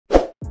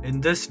In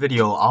this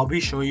video, I'll be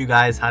showing you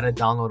guys how to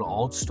download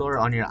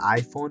ALTSTORE on your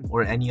iPhone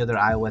or any other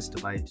iOS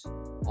device.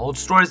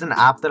 ALTSTORE is an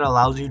app that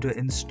allows you to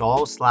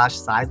install /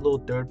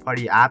 sideload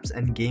third-party apps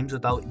and games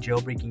without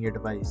jailbreaking your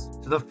device.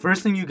 So the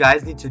first thing you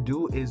guys need to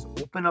do is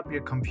open up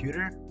your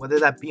computer, whether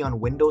that be on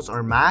Windows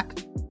or Mac.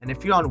 And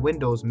if you're on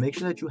Windows, make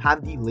sure that you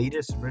have the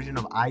latest version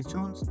of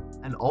iTunes,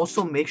 and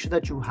also make sure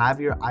that you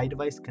have your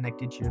iDevice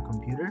connected to your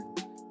computer.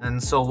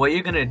 And so what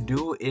you're gonna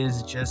do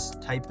is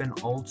just type in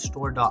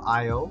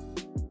altstore.io.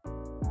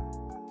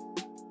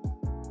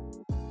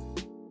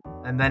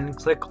 And then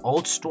click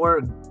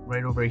ALTSTORE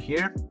right over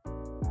here.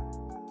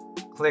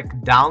 Click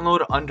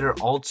download under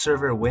Alt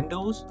Server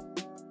Windows.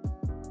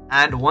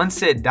 And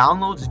once it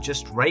downloads,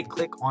 just right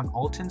click on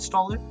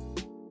ALTInstaller.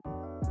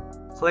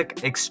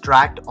 Click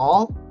extract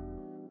all.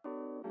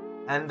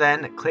 And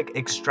then click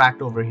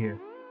extract over here.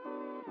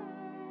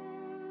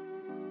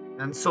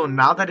 And so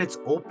now that it's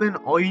open,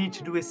 all you need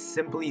to do is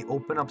simply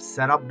open up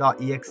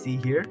setup.exe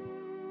here.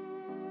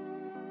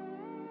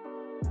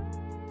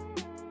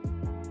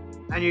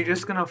 And you're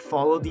just gonna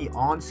follow the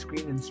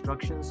on-screen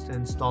instructions to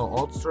install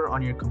ALTSTORE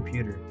on your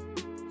computer.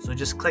 So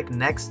just click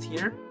next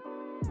here,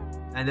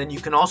 and then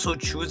you can also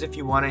choose if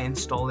you want to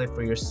install it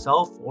for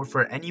yourself or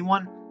for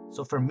anyone.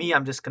 So for me,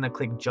 I'm just gonna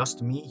click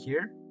just me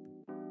here,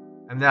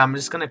 and then I'm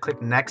just gonna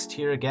click next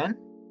here again.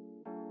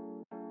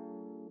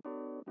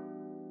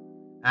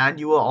 And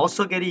you will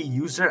also get a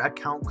user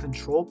account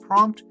control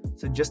prompt,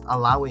 so just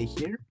allow it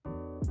here.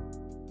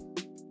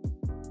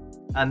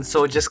 And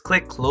so just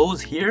click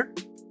close here.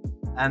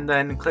 And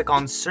then click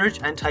on search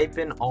and type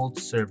in alt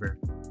server.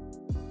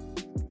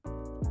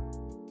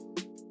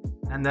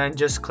 And then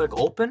just click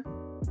open.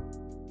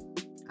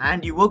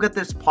 And you will get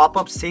this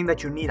pop-up saying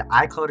that you need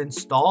iCloud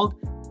installed.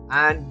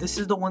 And this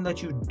is the one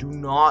that you do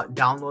not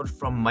download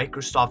from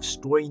Microsoft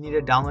Store. You need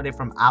to download it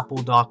from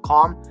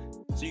apple.com.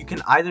 So you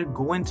can either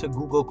go into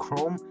Google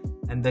Chrome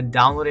and then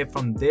download it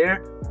from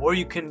there, or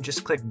you can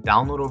just click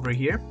download over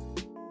here.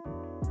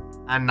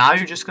 And now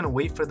you're just going to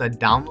wait for the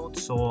download.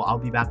 So I'll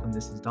be back when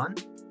this is done.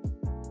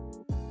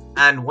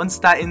 And once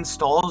that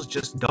installs,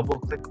 just double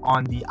click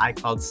on the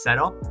iCloud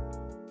setup.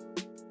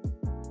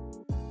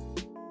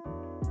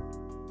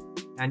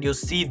 And you'll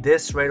see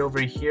this right over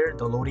here,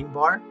 the loading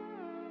bar.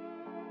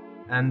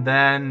 And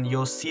then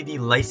you'll see the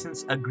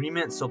license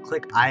agreement. So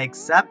click I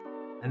accept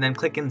and then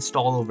click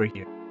install over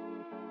here.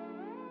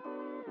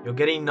 You'll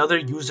get another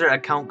user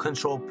account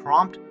control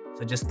prompt.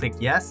 So just click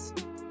yes.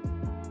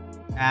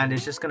 And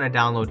it's just going to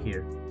download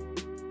here.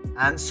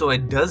 And so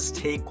it does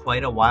take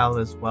quite a while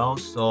as well.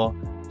 So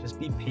just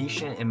be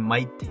patient, it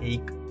might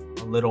take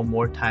a little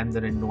more time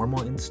than a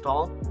normal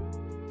install.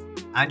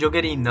 And you'll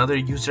get another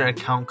user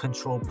account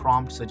control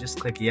prompt, so just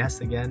click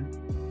yes again.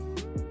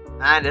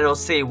 And it'll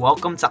say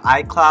welcome to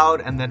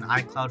iCloud, and then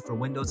iCloud for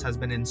Windows has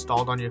been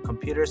installed on your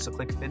computer, so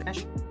click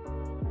finish.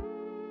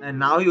 And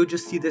now you'll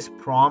just see this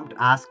prompt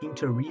asking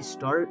to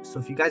restart. So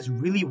if you guys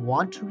really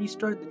want to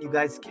restart, then you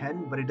guys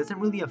can, but it doesn't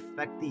really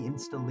affect the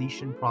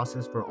installation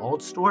process for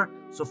ALTSTORE.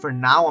 So for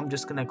now, I'm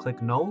just gonna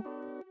click no.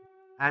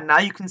 And now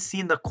you can see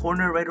in the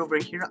corner right over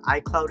here,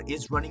 iCloud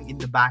is running in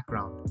the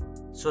background.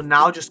 So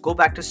now just go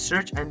back to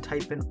search and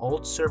type in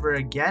alt server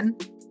again,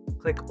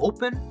 click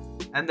open,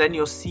 and then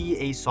you'll see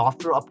a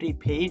software update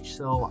page.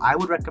 So I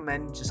would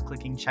recommend just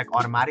clicking check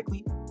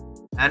automatically.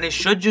 And it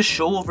should just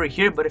show over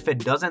here, but if it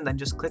doesn't, then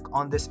just click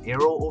on this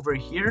arrow over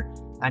here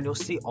and you'll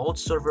see alt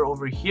server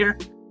over here.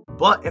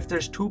 But if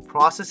there's two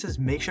processes,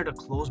 make sure to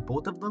close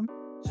both of them.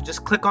 So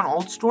just click on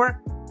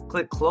ALTSTORE,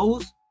 click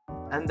close,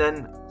 and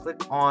then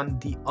click on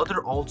the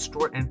other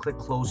ALTSTORE and click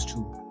close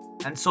too.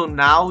 And so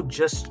now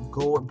just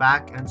go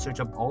back and search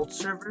up alt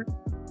server.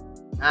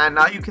 And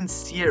now you can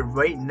see it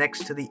right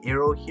next to the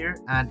arrow here,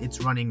 and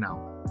it's running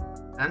now.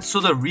 And so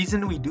the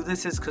reason we do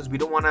this is because we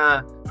don't want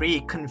to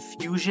create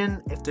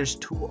confusion if there's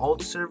two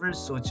alt servers.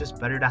 So it's just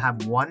better to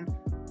have one.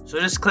 So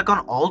just click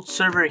on alt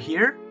server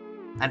here.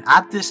 And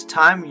at this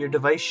time, your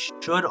device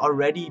should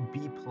already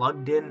be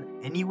plugged in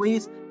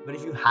anyways. But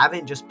if you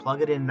haven't, just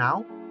plug it in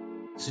now.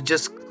 So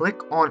just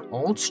click on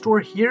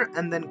ALTSTORE here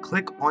and then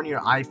click on your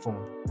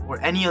iPhone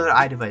or any other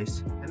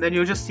iDevice. And then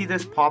you'll just see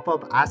this pop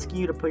up asking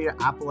you to put your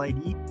Apple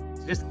ID.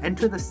 So just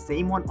enter the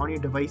same one on your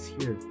device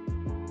here.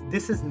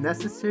 This is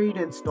necessary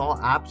to install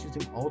apps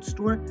using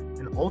ALTSTORE,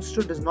 and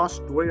ALTSTORE does not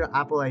store your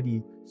Apple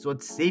ID. So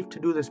it's safe to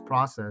do this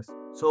process.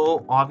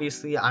 So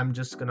obviously I'm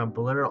just gonna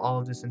blur all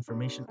of this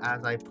information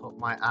as I put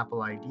my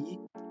Apple ID.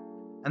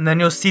 And then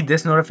you'll see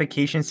this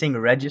notification saying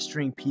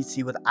registering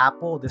PC with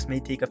Apple. This may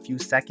take a few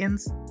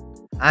seconds.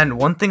 And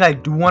one thing I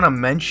do want to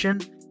mention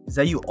is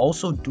that you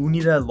also do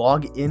need to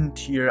log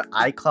into your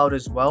iCloud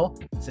as well.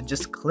 So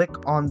just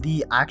click on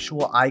the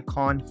actual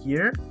icon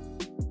here.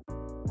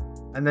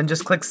 And then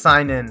just click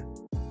sign in.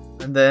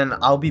 And then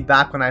I'll be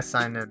back when I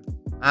sign in.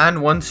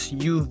 And once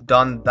you've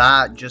done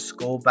that, just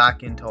go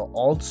back into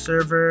alt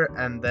server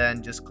and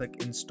then just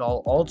click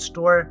install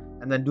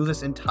ALTSTORE and then do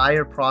this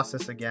entire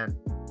process again.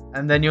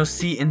 And then you'll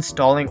see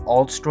installing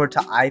ALTSTORE to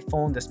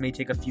iPhone. This may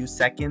take a few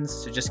seconds,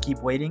 so just keep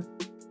waiting.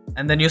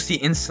 And then you'll see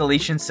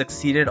installation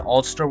succeeded.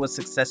 ALTSTORE was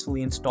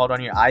successfully installed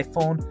on your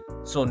iPhone.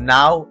 So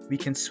now we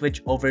can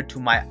switch over to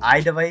my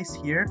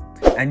iDevice here.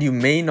 And you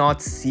may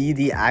not see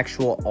the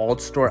actual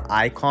ALTSTORE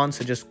icon.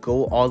 So just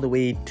go all the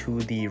way to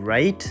the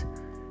right.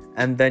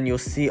 And then you'll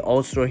see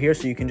ALTSTORE here.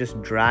 So you can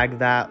just drag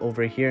that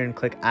over here and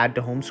click add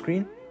to home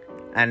screen.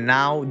 And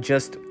now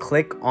just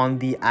click on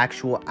the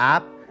actual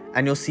app.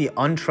 And you'll see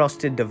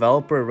untrusted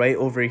developer right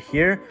over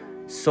here.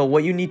 So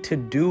what you need to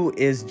do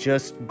is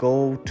just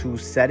go to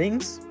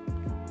settings,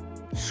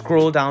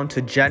 scroll down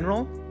to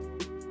general,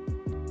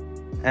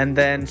 and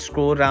then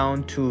scroll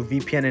down to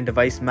VPN and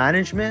device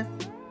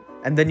management.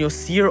 And then you'll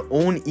see your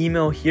own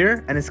email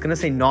here and it's gonna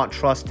say not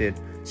trusted.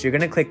 So you're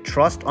gonna click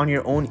trust on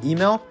your own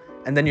email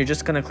and then you're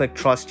just gonna click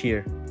trust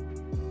here.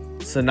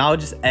 So now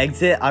just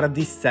exit out of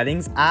the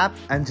settings app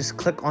and just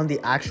click on the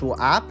actual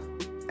app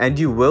and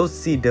you will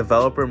see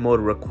developer mode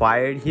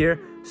required here.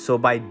 So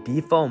by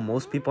default,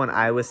 most people on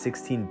iOS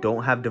 16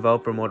 don't have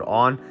developer mode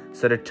on.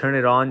 So to turn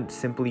it on,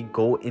 simply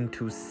go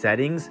into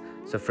settings.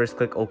 So first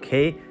click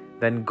OK,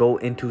 then go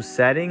into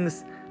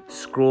settings,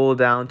 scroll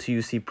down till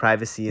you see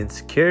privacy and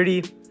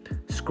security,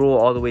 scroll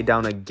all the way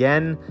down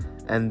again,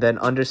 and then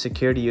under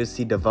security, you'll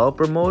see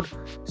developer mode.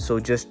 So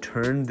just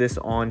turn this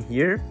on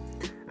here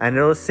and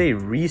it'll say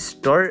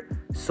restart.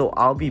 So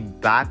I'll be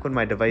back when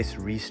my device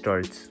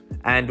restarts.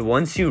 And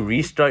once you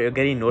restart, you'll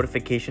get a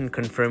notification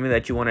confirming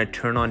that you want to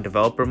turn on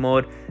developer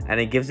mode. And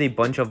it gives a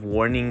bunch of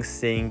warnings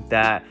saying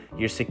that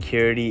your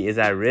security is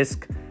at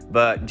risk.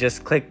 But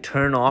just click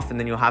turn off and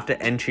then you'll have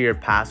to enter your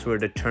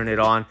password to turn it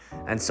on.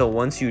 And so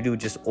once you do,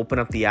 just open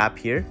up the app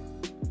here.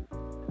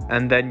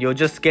 And then you'll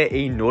just get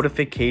a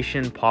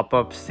notification pop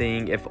up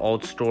saying if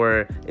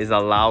ALTSTORE is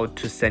allowed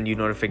to send you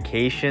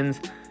notifications.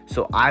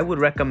 So I would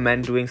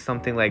recommend doing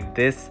something like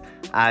this,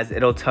 as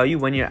it'll tell you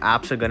when your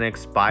apps are going to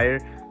expire.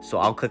 So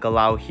I'll click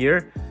allow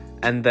here.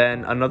 And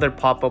then another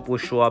pop-up will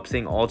show up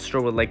saying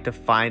ALTSTORE would like to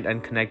find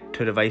and connect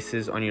to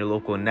devices on your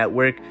local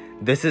network.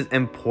 This is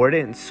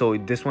important, so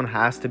this one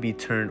has to be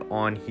turned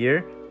on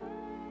here.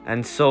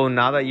 And so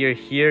now that you're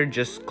here,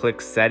 just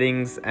click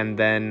settings and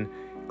then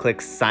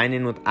click sign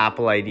in with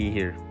Apple ID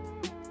here.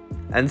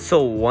 And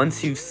so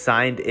once you've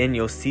signed in,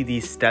 you'll see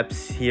these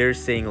steps here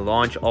saying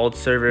launch alt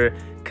server,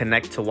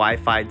 connect to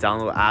Wi-Fi,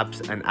 download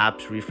apps, and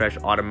apps refresh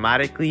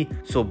automatically.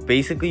 So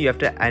basically you have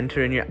to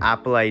enter in your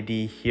Apple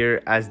ID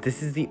here, as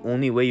this is the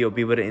only way you'll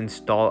be able to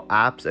install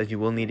apps, as you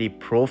will need a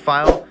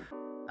profile.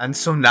 And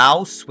so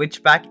now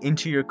switch back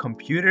into your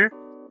computer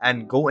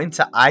and go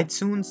into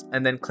iTunes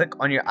and then click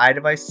on your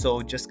iDevice.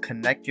 So just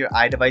connect your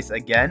iDevice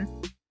again.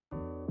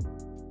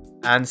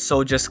 And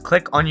so just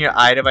click on your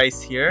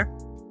iDevice here.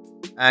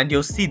 And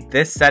you'll see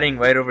this setting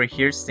right over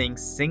here saying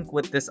sync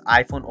with this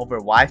iPhone over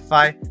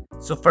Wi-Fi.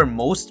 So for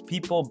most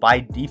people, by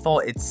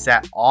default, it's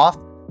set off.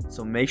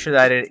 So make sure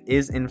that it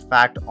is in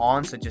fact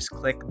on. So just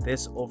click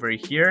this over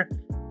here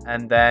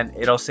and then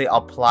it'll say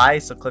apply.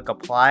 So click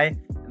apply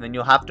and then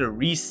you'll have to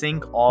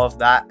resync all of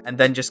that and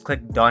then just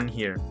click done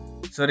here.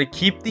 So to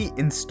keep the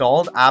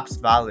installed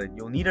apps valid,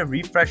 you'll need to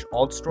refresh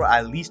ALTSTORE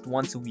at least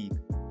once a week.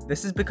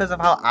 This is because of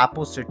how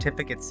Apple's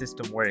certificate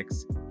system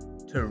works.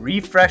 To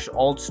refresh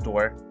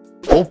ALTSTORE,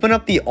 open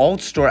up the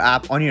ALTSTORE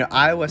app on your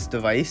iOS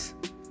device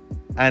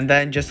and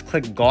then just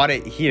click got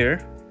it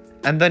here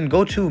and then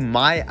go to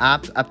my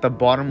apps at the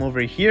bottom over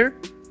here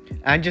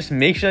and just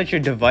make sure that your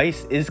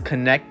device is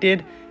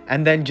connected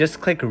and then just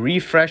click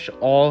refresh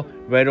all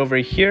right over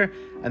here.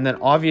 And then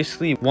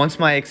obviously once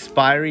my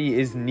expiry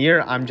is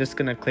near, I'm just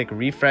gonna click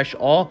refresh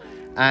all,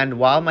 and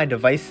while my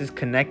device is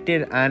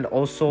connected and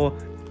also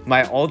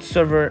my alt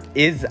server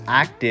is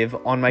active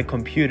on my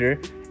computer,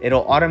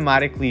 it'll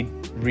automatically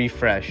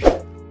refresh.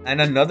 And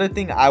another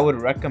thing I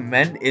would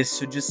recommend is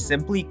to just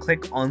simply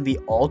click on the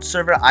alt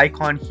server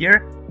icon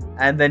here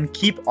and then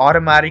keep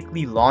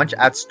automatically launch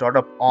at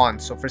startup on.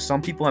 So for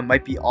some people it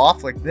might be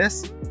off like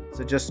this.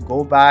 So just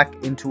go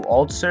back into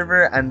alt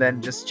server and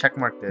then just check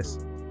mark this.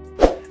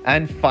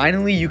 And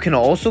finally, you can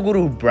also go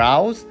to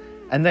browse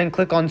and then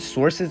click on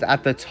sources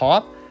at the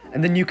top.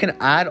 And then you can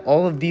add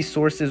all of these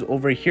sources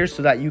over here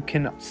so that you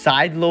can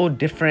sideload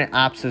different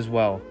apps as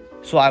well.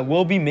 So I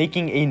will be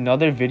making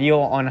another video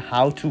on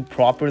how to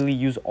properly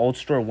use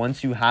ALTSTORE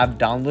once you have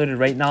downloaded.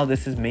 Right now,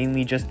 this is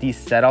mainly just the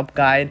setup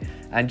guide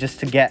and just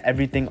to get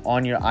everything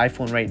on your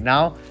iPhone right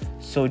now.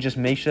 So just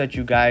make sure that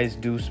you guys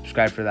do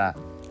subscribe for that.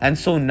 And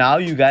so now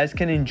you guys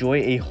can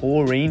enjoy a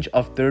whole range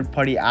of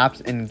third-party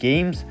apps and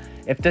games.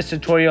 If this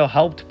tutorial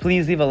helped,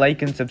 please leave a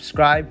like and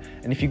subscribe.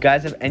 And if you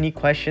guys have any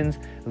questions,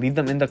 leave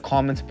them in the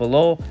comments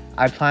below.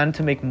 I plan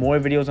to make more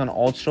videos on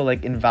ALTSTORE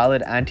like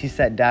invalid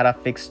anti-set data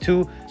fix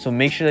 2. So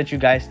make sure that you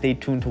guys stay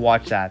tuned to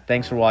watch that.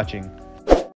 Thanks for watching.